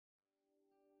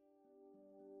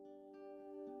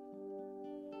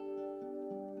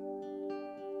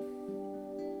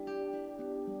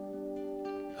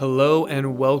Hello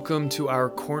and welcome to our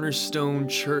Cornerstone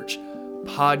Church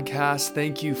podcast.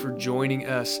 Thank you for joining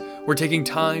us. We're taking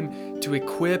time to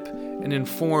equip and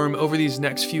inform over these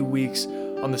next few weeks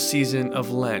on the season of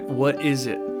Lent. What is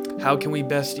it? How can we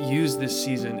best use this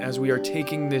season as we are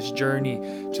taking this journey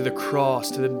to the cross,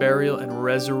 to the burial and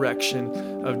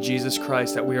resurrection of Jesus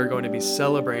Christ that we are going to be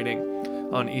celebrating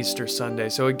on Easter Sunday.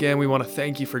 So again, we want to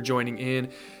thank you for joining in,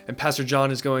 and Pastor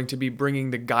John is going to be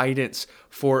bringing the guidance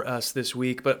for us this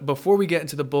week. But before we get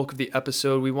into the bulk of the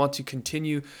episode, we want to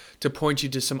continue to point you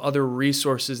to some other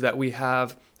resources that we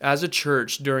have as a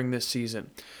church during this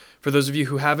season. For those of you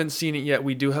who haven't seen it yet,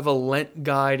 we do have a Lent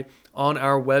guide on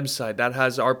our website that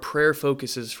has our prayer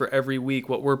focuses for every week,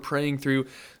 what we're praying through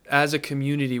as a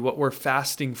community, what we're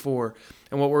fasting for,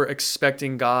 and what we're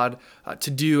expecting God to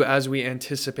do as we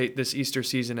anticipate this Easter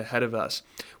season ahead of us.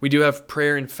 We do have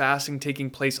prayer and fasting taking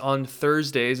place on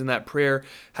Thursdays, and that prayer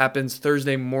happens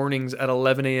Thursday mornings at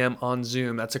 11 a.m. on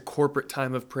Zoom. That's a corporate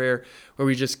time of prayer where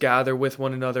we just gather with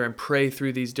one another and pray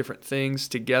through these different things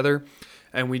together.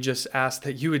 And we just ask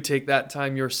that you would take that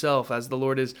time yourself as the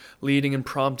Lord is leading and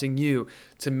prompting you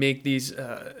to make these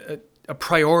a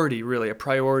priority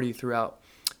throughout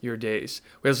your days.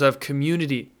 We also have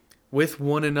community with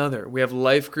one another. We have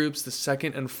life groups the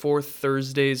second and fourth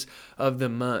Thursdays of the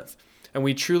month. And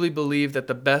we truly believe that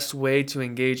the best way to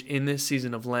engage in this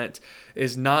season of Lent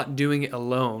is not doing it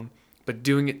alone, but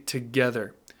doing it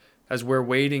together as we're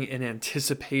waiting in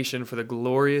anticipation for the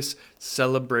glorious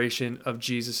celebration of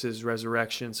Jesus'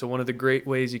 resurrection. So one of the great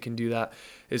ways you can do that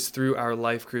is through our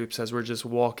life groups as we're just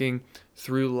walking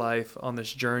through life on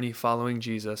this journey following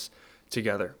Jesus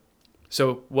together.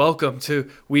 So welcome to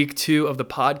week 2 of the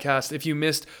podcast. If you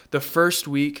missed the first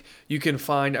week, you can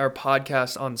find our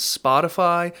podcast on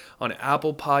Spotify, on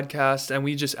Apple Podcasts, and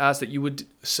we just ask that you would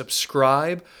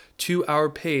subscribe to our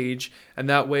page, and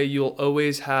that way you'll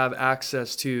always have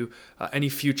access to any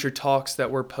future talks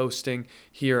that we're posting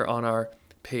here on our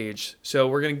page. So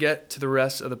we're going to get to the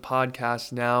rest of the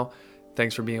podcast now.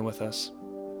 Thanks for being with us.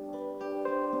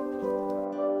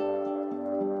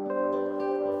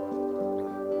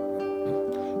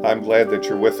 I'm glad that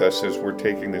you're with us as we're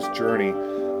taking this journey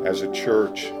as a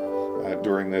church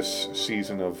during this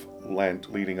season of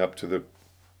Lent leading up to the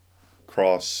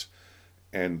cross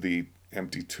and the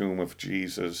empty tomb of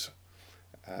Jesus.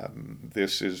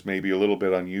 This is maybe a little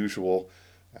bit unusual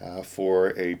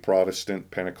for a Protestant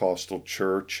Pentecostal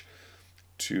church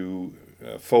to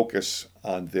focus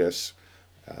on this,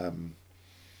 and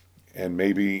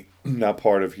maybe not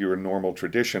part of your normal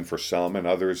tradition for some, and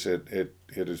others it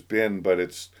has been, but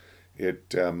it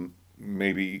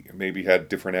maybe had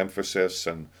different emphasis.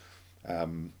 And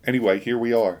anyway, here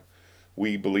we are.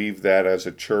 We believe that as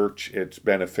a church, it's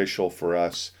beneficial for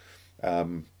us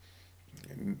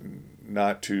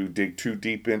not to dig too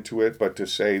deep into it, but to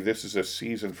say this is a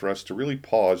season for us to really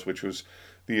pause, which was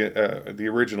the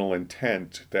original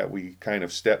intent, that we kind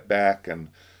of step back and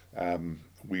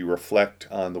we reflect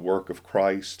on the work of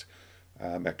Christ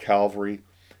at Calvary.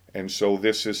 And so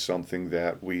this is something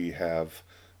that we have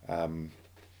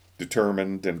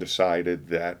determined and decided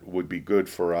that would be good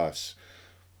for us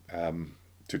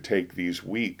to take these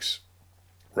weeks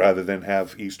rather than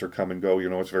have Easter come and go. You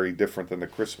know, it's very different than the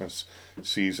Christmas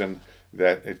season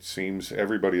that it seems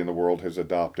everybody in the world has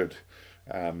adopted.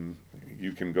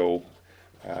 You can go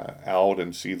out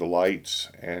and see the lights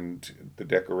and the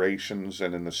decorations,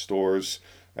 and in the stores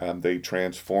they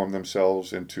transform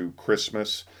themselves into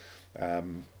Christmas.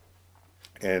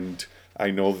 And I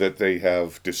know that they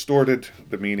have distorted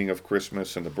the meaning of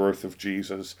Christmas and the birth of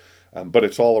Jesus, but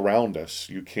it's all around us.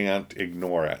 You can't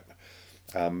ignore it.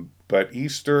 But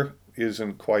Easter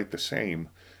isn't quite the same.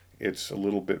 It's a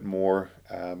little bit more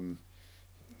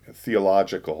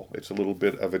theological. It's a little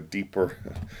bit of a deeper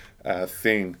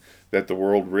thing that the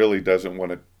world really doesn't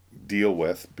want to deal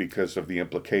with because of the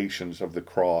implications of the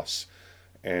cross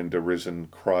and a risen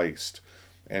Christ.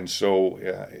 And so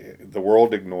the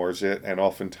world ignores it, and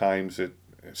oftentimes it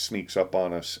sneaks up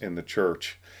on us in the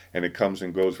church, and it comes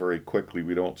and goes very quickly.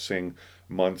 We don't sing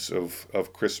months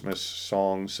of Christmas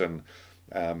songs, and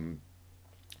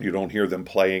you don't hear them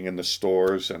playing in the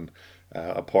stores, and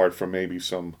apart from maybe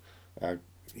some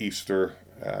Easter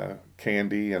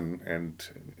candy and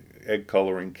egg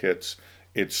coloring kits,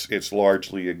 it's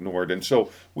largely ignored. And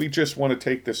so we just want to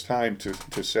take this time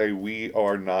to say we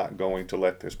are not going to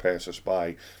let this pass us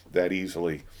by that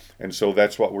easily. And so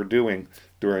that's what we're doing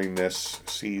during this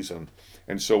season.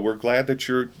 And so we're glad that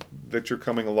you're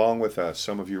coming along with us.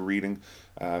 Some of you reading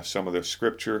some of the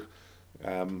scripture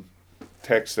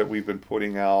texts that we've been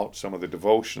putting out, some of the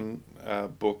devotion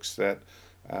books that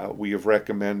we have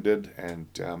recommended, and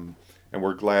And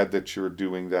we're glad that you're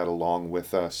doing that along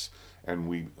with us. And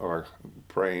we are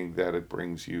praying that it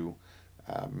brings you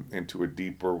into a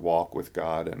deeper walk with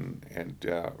God and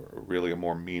really a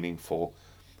more meaningful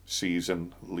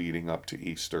season leading up to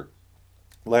Easter.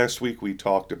 Last week we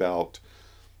talked about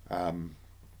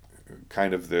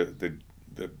kind of the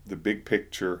big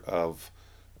picture of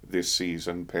this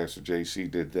season. Pastor JC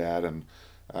did that, and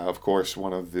of course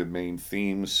one of the main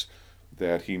themes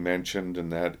that he mentioned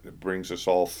and that brings us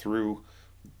all through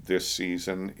this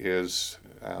season is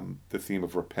the theme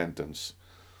of repentance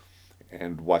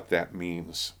and what that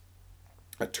means,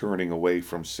 a turning away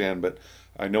from sin. But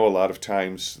I know a lot of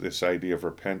times this idea of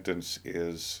repentance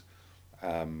is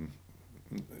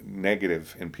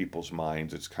negative in people's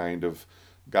minds. It's kind of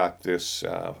got this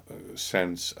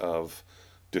sense of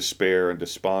despair and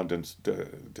despondency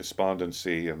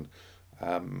and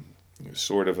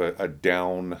sort of a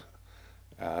down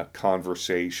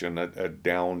conversation, a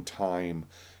down time.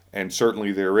 And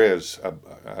certainly there is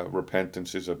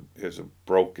repentance is a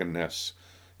brokenness.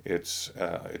 It's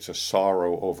a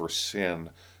sorrow over sin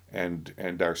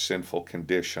and our sinful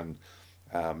condition.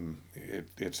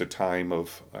 It's a time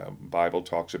of Bible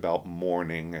talks about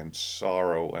mourning and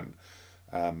sorrow,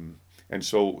 and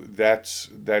so that's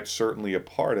certainly a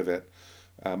part of it.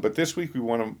 But this week we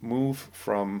want to move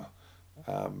from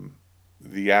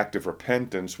the act of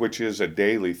repentance, which is a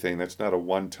daily thing. That's not a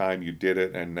one time you did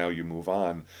it and now you move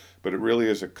on, but it really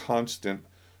is a constant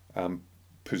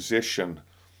position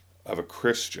of a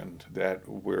Christian that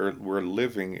we're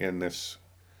living in this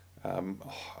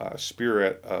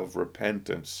spirit of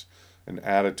repentance, an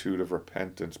attitude of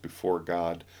repentance before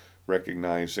God,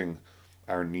 recognizing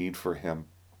our need for Him.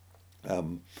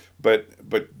 But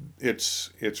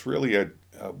it's really a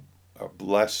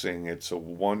blessing. It's a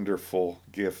wonderful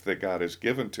gift that God has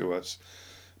given to us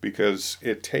because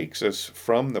it takes us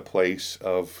from the place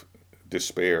of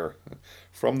despair,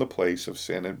 from the place of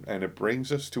sin, and it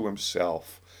brings us to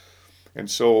Himself. And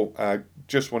so I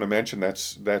just want to mention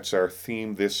that's our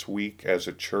theme this week as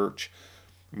a church,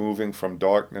 moving from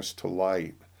darkness to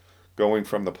light, going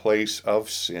from the place of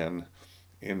sin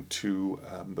into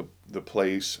the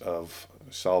place of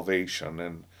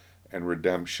salvation and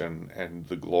redemption and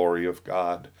the glory of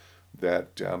God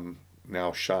that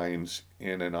now shines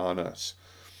in and on us.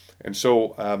 And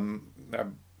so I'm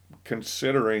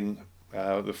considering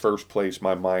the first place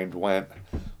my mind went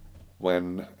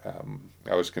when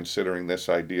I was considering this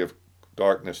idea of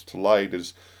darkness to light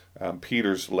is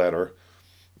Peter's letter.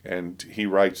 And he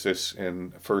writes this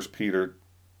in 1 Peter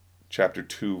chapter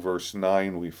 2, verse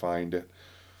 9, we find it,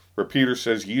 where Peter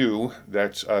says, you,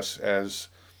 that's us as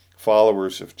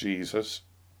followers of Jesus,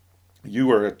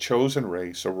 you are a chosen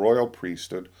race, a royal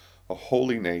priesthood, a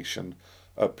holy nation,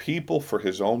 a people for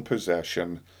His own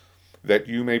possession, that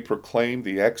you may proclaim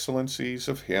the excellencies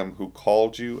of Him who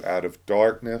called you out of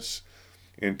darkness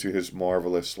into His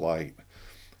marvelous light.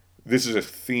 This is a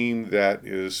theme that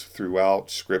is throughout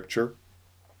Scripture,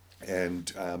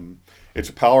 and it's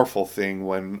a powerful thing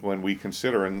when we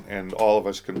consider, and all of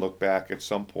us can look back at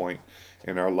some point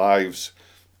in our lives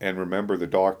and remember the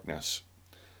darkness.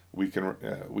 We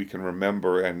can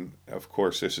remember, and of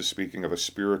course this is speaking of a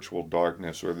spiritual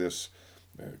darkness, or this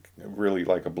really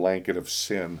like a blanket of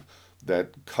sin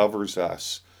that covers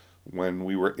us. When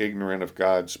we were ignorant of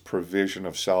God's provision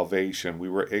of salvation, we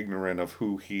were ignorant of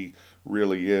who He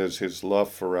really is, His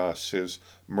love for us, His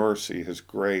mercy, His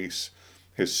grace,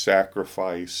 His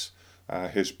sacrifice,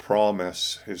 His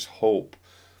promise, His hope.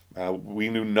 We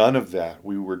knew none of that.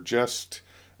 We were just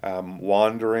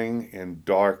wandering in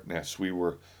darkness. We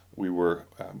were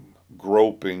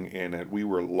groping in it. We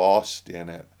were lost in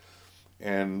it.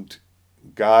 And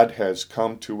God has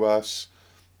come to us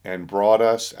and brought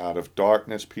us out of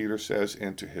darkness, Peter says,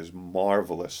 into His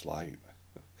marvelous light.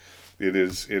 It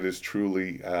is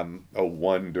truly a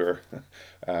wonder,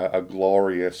 a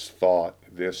glorious thought,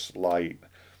 this light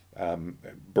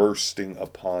bursting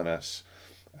upon us.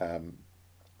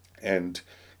 And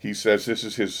he says this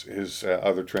is his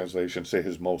other translations say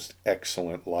His most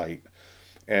excellent light.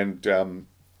 And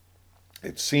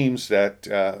it seems that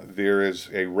there is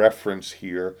a reference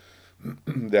here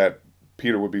that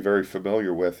Peter would be very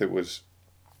familiar with. It was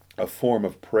a form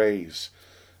of praise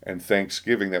and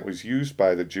thanksgiving that was used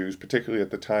by the Jews, particularly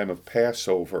at the time of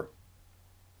Passover.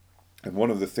 And one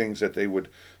of the things that they would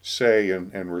say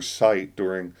and recite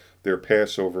during their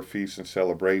Passover feast and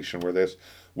celebration were this: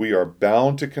 we are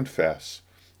bound to confess,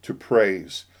 to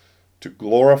praise, to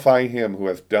glorify Him who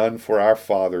hath done for our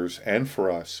fathers and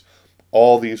for us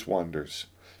all these wonders.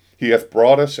 He hath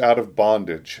brought us out of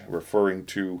bondage, referring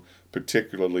to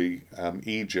particularly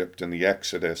Egypt and the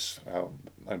Exodus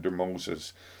under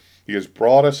Moses. He has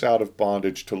brought us out of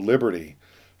bondage to liberty,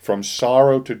 from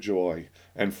sorrow to joy,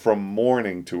 and from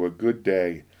mourning to a good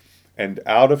day, and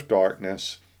out of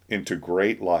darkness into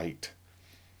great light.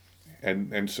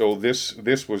 And so this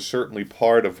was certainly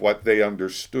part of what they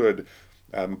understood,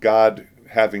 God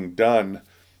having done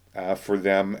for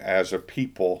them as a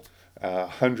people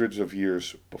hundreds of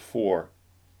years before.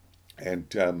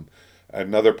 And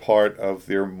another part of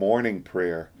their morning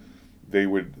prayer, they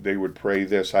would pray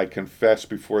this: I confess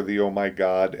before thee, O my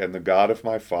God, and the God of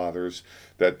my fathers,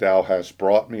 that thou hast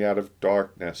brought me out of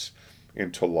darkness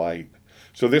into light.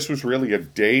 So this was really a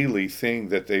daily thing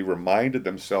that they reminded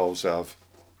themselves of,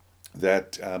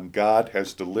 that God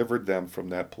has delivered them from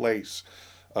that place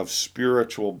of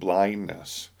spiritual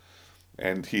blindness,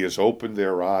 and he has opened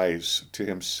their eyes to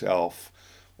himself.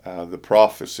 The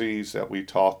prophecies that we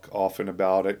talk often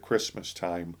about at Christmas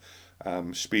time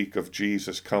speak of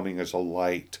Jesus coming as a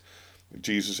light.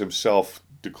 Jesus himself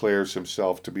declares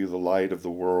himself to be the light of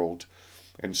the world.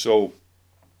 And so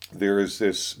there is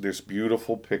this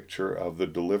beautiful picture of the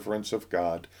deliverance of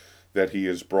God that he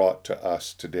has brought to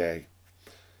us today.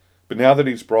 But now that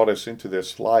he's brought us into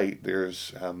this light,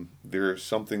 there's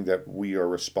something that we are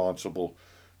responsible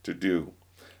to do.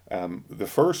 The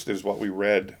first is what we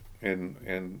read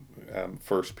in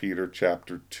 1 Peter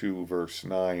chapter 2, verse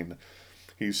 9.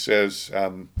 He says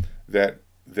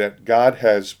that God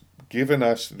has given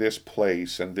us this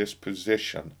place and this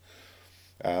position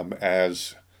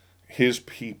as his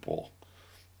people,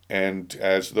 and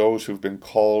as those who've been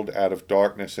called out of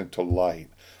darkness into light,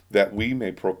 that we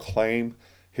may proclaim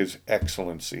his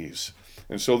excellencies.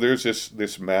 And so there's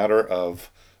this matter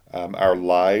of our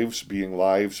lives being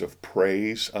lives of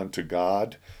praise unto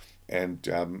God and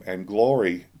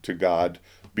glory to God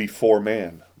before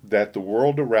man, that the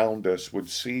world around us would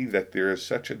see that there is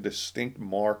such a distinct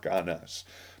mark on us,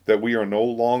 that we are no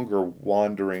longer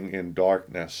wandering in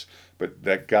darkness, but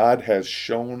that God has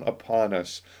shone upon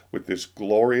us with this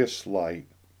glorious light,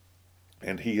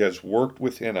 and he has worked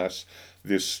within us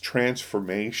this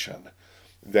transformation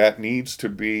that needs to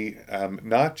be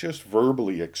not just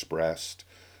verbally expressed,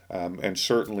 and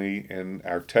certainly in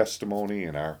our testimony,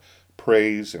 in our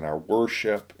praise, in our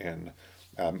worship, and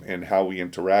how we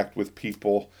interact with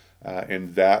people.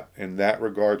 In that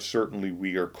regard, certainly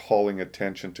we are calling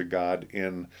attention to God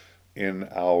in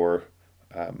our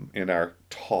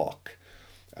talk.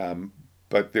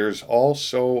 But there's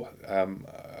also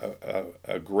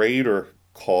a greater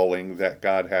calling that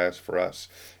God has for us,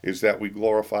 is that we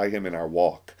glorify him in our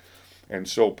walk. And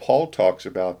so Paul talks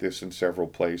about this in several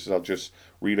places. I'll just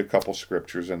read a couple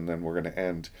scriptures and then we're going to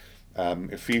end.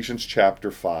 Ephesians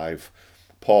chapter 5,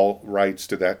 Paul writes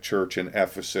to that church in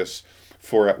Ephesus,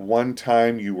 for at one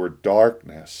time you were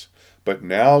darkness, but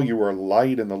now you are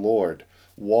light in the Lord.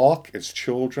 Walk as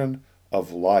children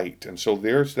of light. And so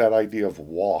there's that idea of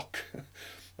walk.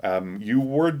 You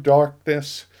were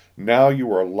darkness, now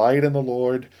you are light in the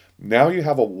Lord. Now you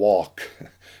have a walk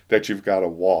that you've got to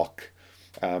walk.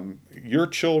 You're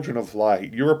children of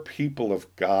light. You're a people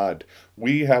of God.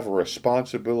 We have a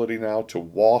responsibility now to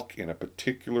walk in a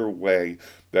particular way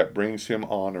that brings him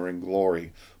honor and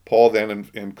glory. Paul then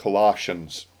in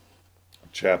Colossians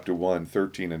chapter 1,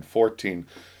 13 and 14,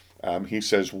 he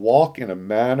says, walk in a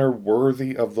manner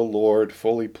worthy of the Lord,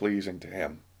 fully pleasing to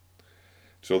him.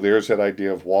 So there's that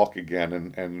idea of walk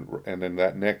again. And in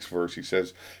that next verse, he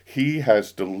says, he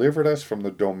has delivered us from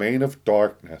the domain of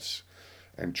darkness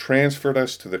and transferred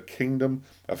us to the kingdom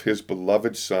of his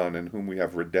beloved Son, in whom we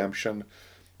have redemption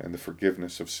and the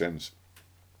forgiveness of sins.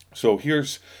 So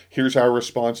here's our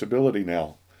responsibility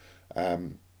now.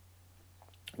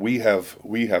 We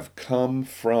have come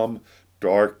from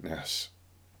darkness.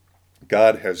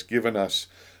 God has given us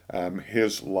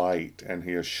his light, and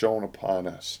he has shone upon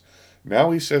us.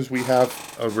 Now he says we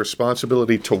have a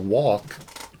responsibility to walk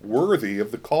worthy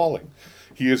of the calling.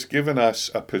 He has given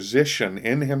us a position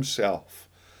in himself.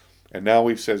 And now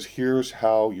he says, here's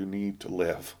how you need to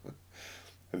live.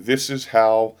 This is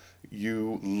how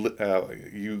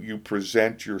you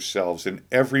present yourselves in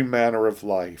every manner of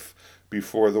life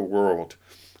before the world.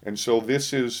 And so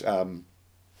this is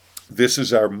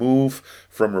our move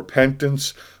from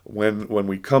repentance. When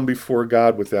we come before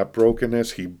God with that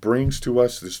brokenness, he brings to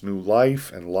us this new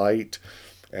life and light,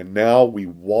 and now we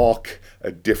walk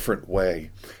a different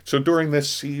way. So during this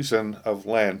season of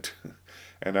Lent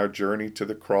and our journey to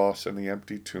the cross and the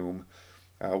empty tomb,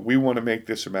 we want to make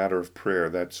this a matter of prayer.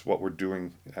 That's what we're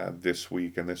doing this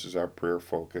week, and this is our prayer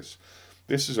focus.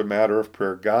 This is a matter of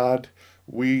prayer. God,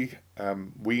 we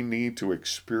need to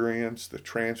experience the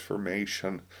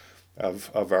transformation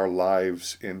of our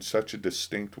lives in such a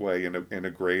distinct way, in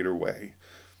a greater way.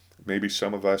 Maybe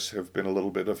some of us have been a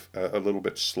little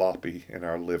bit sloppy in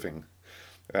our living.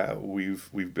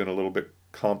 We've been a little bit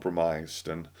compromised,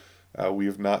 and we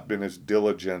have not been as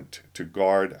diligent to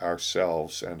guard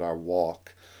ourselves and our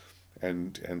walk.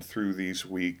 And through these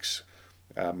weeks,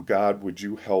 God, would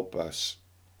you help us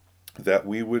that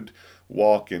we would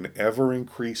walk in ever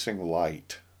increasing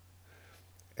light,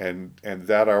 and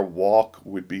that our walk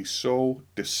would be so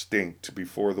distinct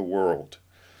before the world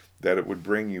that it would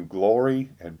bring you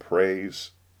glory and praise,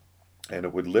 and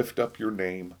it would lift up your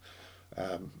name,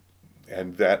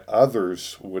 and that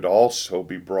others would also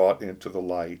be brought into the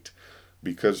light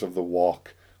because of the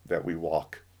walk that we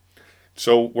walk.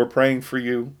 So we're praying for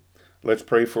you. Let's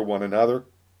pray for one another,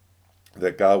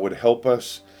 that God would help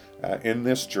us in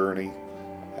this journey,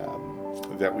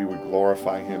 that we would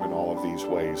glorify him in all of these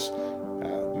ways.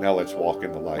 Now let's walk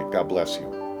in the light. God bless you.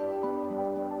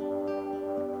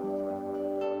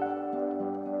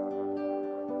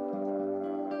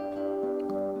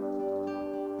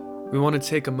 We want to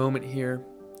take a moment here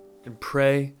and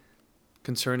pray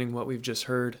concerning what we've just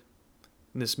heard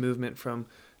in this movement from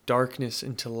darkness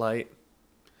into light.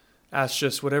 Ask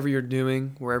just whatever you're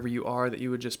doing, wherever you are, that you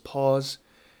would just pause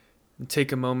and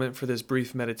take a moment for this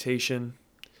brief meditation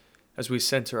as we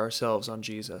center ourselves on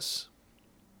Jesus.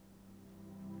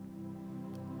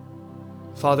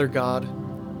 Father God,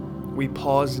 we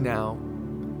pause now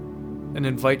and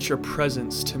invite your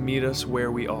presence to meet us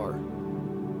where we are.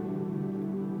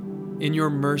 In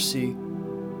your mercy,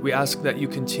 we ask that you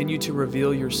continue to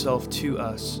reveal yourself to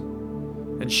us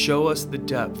and show us the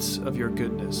depths of your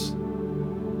goodness.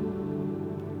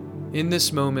 In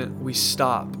this moment, we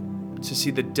stop to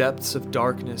see the depths of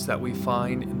darkness that we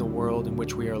find in the world in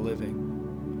which we are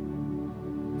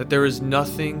living. That there is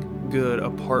nothing good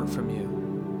apart from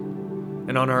you,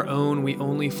 and on our own we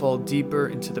only fall deeper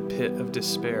into the pit of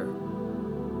despair.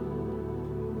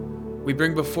 We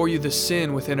bring before you the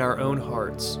sin within our own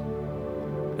hearts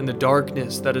and the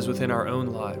darkness that is within our own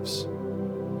lives.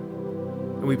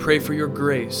 And we pray for your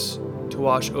grace to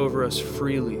wash over us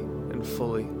freely and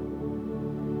fully.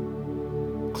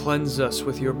 Cleanse us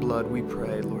with your blood, we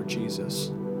pray, Lord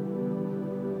Jesus.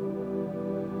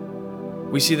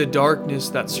 We see the darkness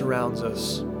that surrounds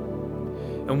us,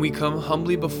 and we come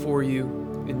humbly before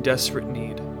you in desperate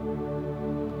need.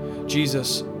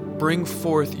 Jesus, bring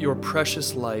forth your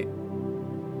precious light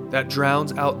that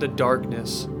drowns out the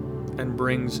darkness and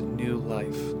brings new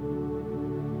life.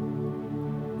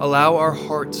 Allow our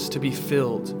hearts to be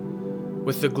filled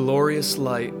with the glorious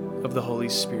light of the Holy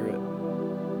Spirit.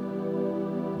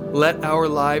 Let our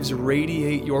lives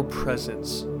radiate your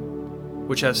presence,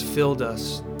 which has filled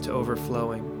us to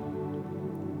overflowing.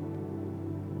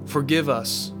 Forgive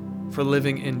us for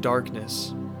living in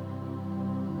darkness.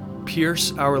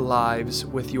 Pierce our lives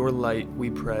with your light, we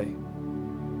pray.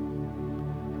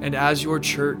 And as your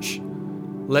church,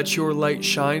 let your light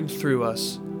shine through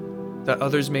us, that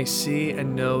others may see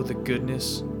and know the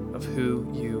goodness of who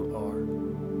you are.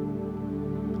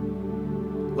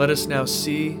 Let us now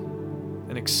see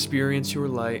and experience your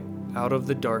light out of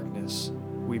the darkness,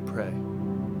 we pray.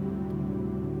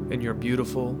 In your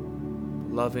beautiful,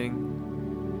 loving,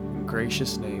 and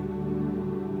gracious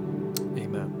name,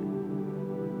 amen.